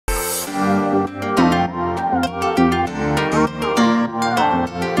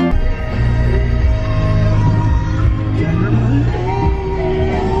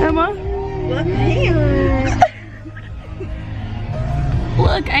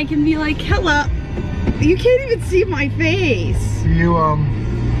I can be like, hello. You can't even see my face. If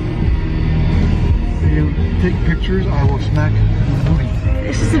you take pictures, I will smack your booty.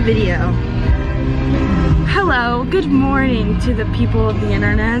 This is a video. Hello, good morning to the people of the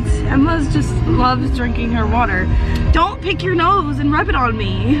internet. Emma just loves drinking her water. Don't pick your nose and rub it on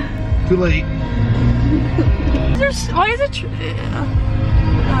me. Too late. Why is it?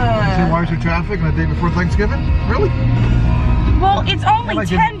 Why is there traffic on the day before Thanksgiving? Really? Well, it's only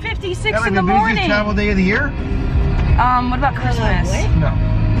 10:56 in the morning. Busiest travel day of the year? What about Christmas? No.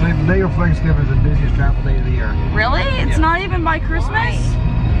 The day of Thanksgiving is the busiest travel day of the year. Really? It's not even by Christmas?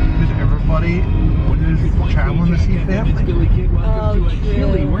 Because everybody is traveling to see family. Oh,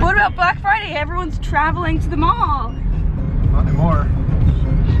 true. What about Black Friday? Everyone's traveling to the mall. Not anymore.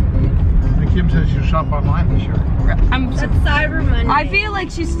 Kim says she'll shop online this year. That's Cyber Monday. I feel like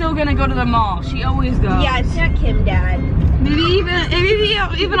she's still gonna go to the mall. She always goes. Yeah, it's not Kim, Dad. Maybe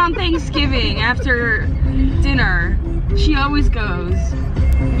even on Thanksgiving after dinner, she always goes.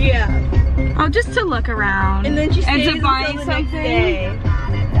 Yeah. Oh, just to look around. And then she stays to buy until the something. next day.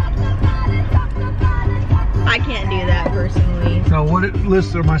 I can't do that personally. So what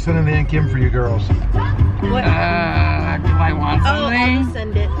list am I sending to Aunt Kim for you girls? What? Do I want Oh, something? I'll just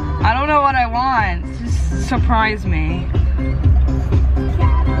send it. I don't know what I want. Just surprise me.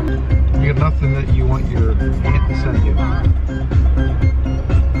 You got nothing that you want your aunt to send you.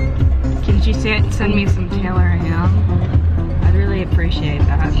 Can she send me some Taylor ham? I'd really appreciate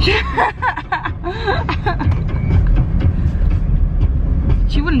that.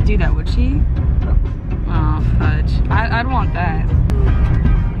 She wouldn't do that, would she? Oh, fudge. I'd want that.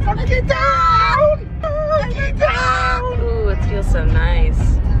 Fuck it down! Fuck it down! Ooh, it feels so nice.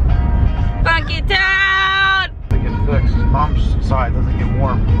 Fuck it down! They get fixed. Mom's side doesn't get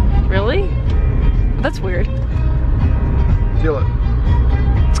warm. Really? That's weird. Feel it.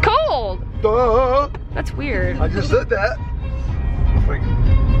 It's cold! Duh! That's weird. I just said that. Like,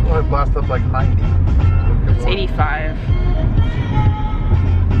 well, it blast up like 90. It's 85.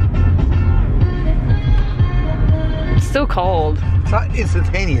 It's still cold. It's not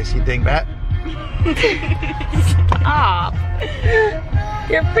instantaneous, you dingbat. Stop.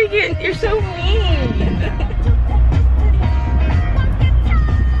 You're so mean.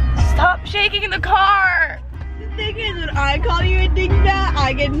 Stop shaking the car. The thing is, when I call you a dingbat,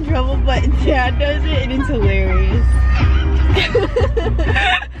 I get in trouble, but Dad does it, and it's hilarious.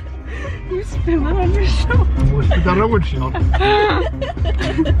 You spill it on your shoulder. We'll spit that on the windshield.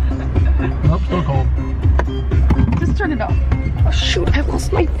 Nope, still cold. Just turn it off. Oh shoot, I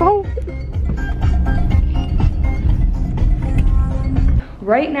lost my phone.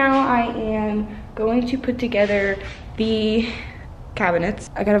 Right now I am going to put together the cabinets.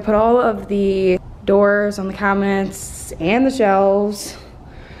 I gotta put all of the doors on the cabinets and the shelves.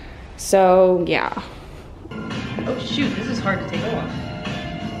 So yeah. Oh shoot, this is hard to take off.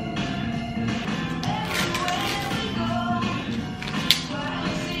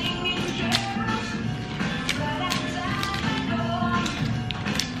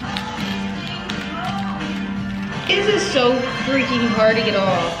 This is so freaking hard to get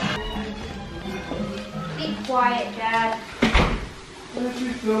off. Be quiet, Dad. For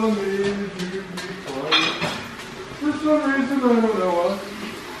some reason, I don't know why.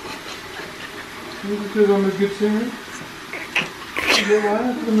 Maybe because I'm a good singer. Is that why?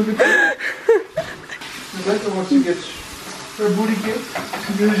 I'm a good singer. Rebecca wants to get her booty kicked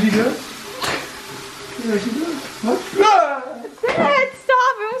as good as she does. Yeah, she does. What? Dad,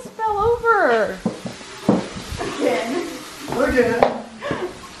 stop! It will spill over. Again.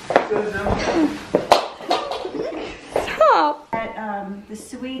 Stop. The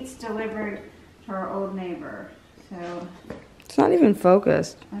sweets delivered to our old neighbor. So it's not even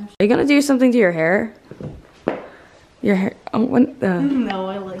focused. Are you gonna do something to your hair? Your hair? Oh, when, No,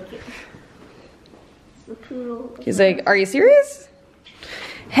 I like it. So cool. He's like, are you serious?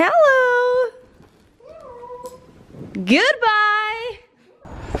 Hello. Goodbye.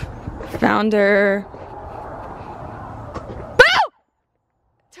 Found her. Boo!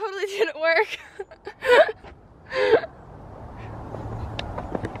 Totally didn't work.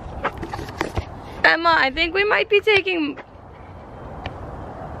 Emma, I think we might be taking...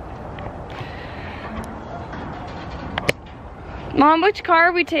 Mom, which car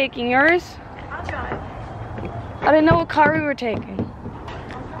are we taking? Yours? I'll drive. I didn't know what car we were taking.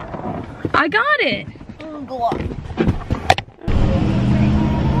 I got it. Go on.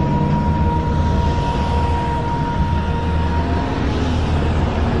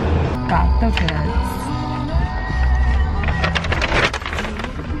 Got the goods.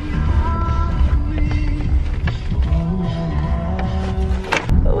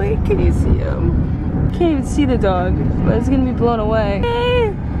 Can you see him? Can't even see the dog, but it's gonna be blown away.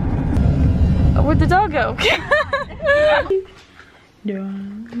 Hey. Oh, where'd the dog go?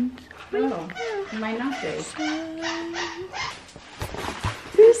 Don't. Oh, my nose.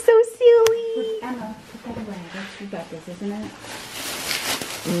 You're so silly. Emma, put that away. That's Rebecca's, isn't it?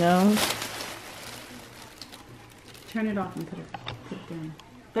 No. Turn it off and put it down.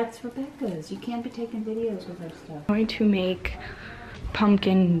 That's Rebecca's. You can't be taking videos with her stuff. I'm going to make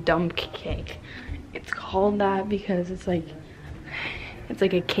pumpkin dump cake. It's called that because it's like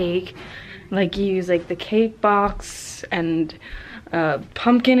a cake. Like you use like the cake box and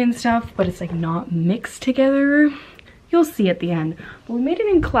pumpkin and stuff, but it's like not mixed together. You'll see at the end. But we made it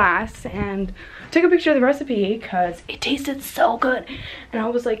in class and took a picture of the recipe because it tasted so good. And I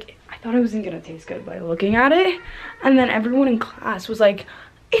was like, I thought it wasn't gonna taste good by looking at it. And then everyone in class was like,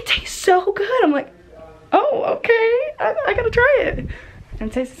 it tastes so good. I'm like, oh, okay, I gotta try it. And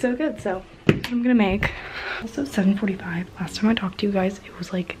it tasted so good, so that's what I'm gonna make. Also 7:45, last time I talked to you guys, it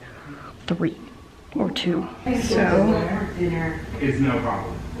was like 3 or 2. So, Dinner is no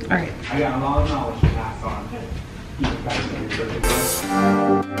problem. all right. I got a lot of knowledge to pass on.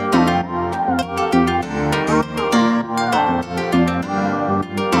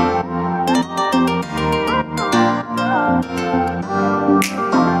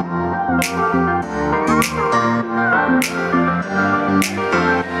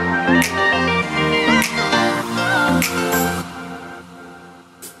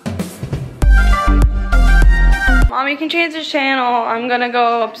 Mom, you can change the channel. I'm gonna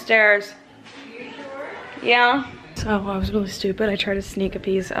go upstairs. Yeah. So I was really stupid. I tried to sneak a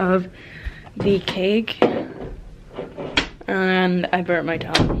piece of the cake and I burnt my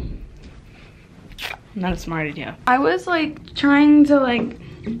tongue. Not a smart idea. I was like trying to I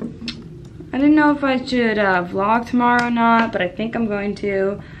didn't know if I should vlog tomorrow or not, but I think I'm going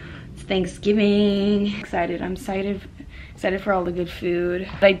to. It's Thanksgiving. I'm excited for all the good food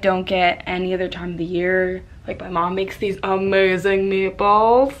that I don't get any other time of the year. Like my mom makes these amazing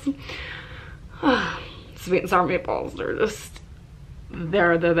meatballs. Sweet and sour meatballs,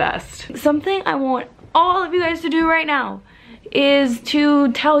 they're the best. Something I want all of you guys to do right now is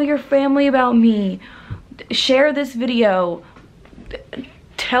to tell your family about me. Share this video.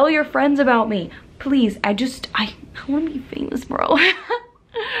 Tell your friends about me. Please, I want to be famous, bro.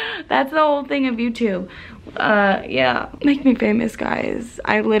 That's the whole thing of YouTube. Yeah, make me famous, guys.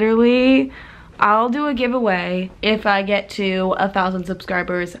 I'll do a giveaway if I get to 1,000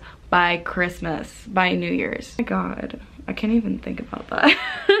 subscribers by Christmas, by New Year's. Oh my God, I can't even think about that.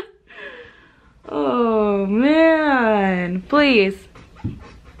 Oh man, please.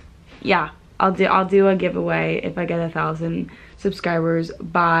 Yeah, I'll do a giveaway if I get 1,000 subscribers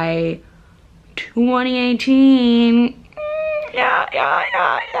by 2018. Yeah.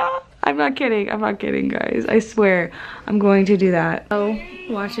 I'm not kidding, guys. I swear, I'm going to do that. So,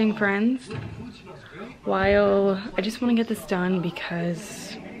 watching Friends while I just want to get this done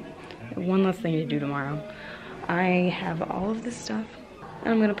because one less thing to do tomorrow. I have all of this stuff and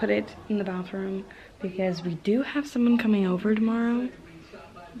I'm gonna put it in the bathroom because we do have someone coming over tomorrow.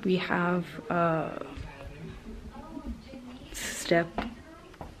 We have a step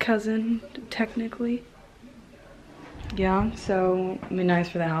cousin, technically. Yeah, so it'd be nice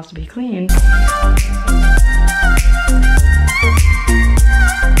for the house to be clean.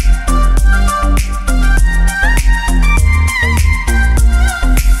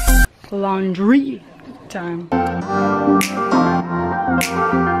 Laundry time.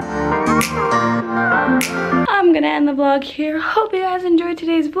 I'm gonna end the vlog here. Hope you guys enjoyed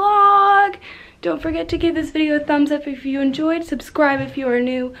today's vlog. Don't forget to give this video a thumbs up if you enjoyed. Subscribe if you are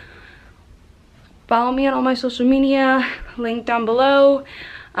new. Follow me on all my social media, link down below.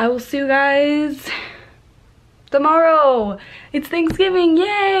 I will see you guys tomorrow. It's Thanksgiving,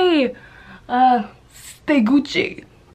 yay! Stay Gucci.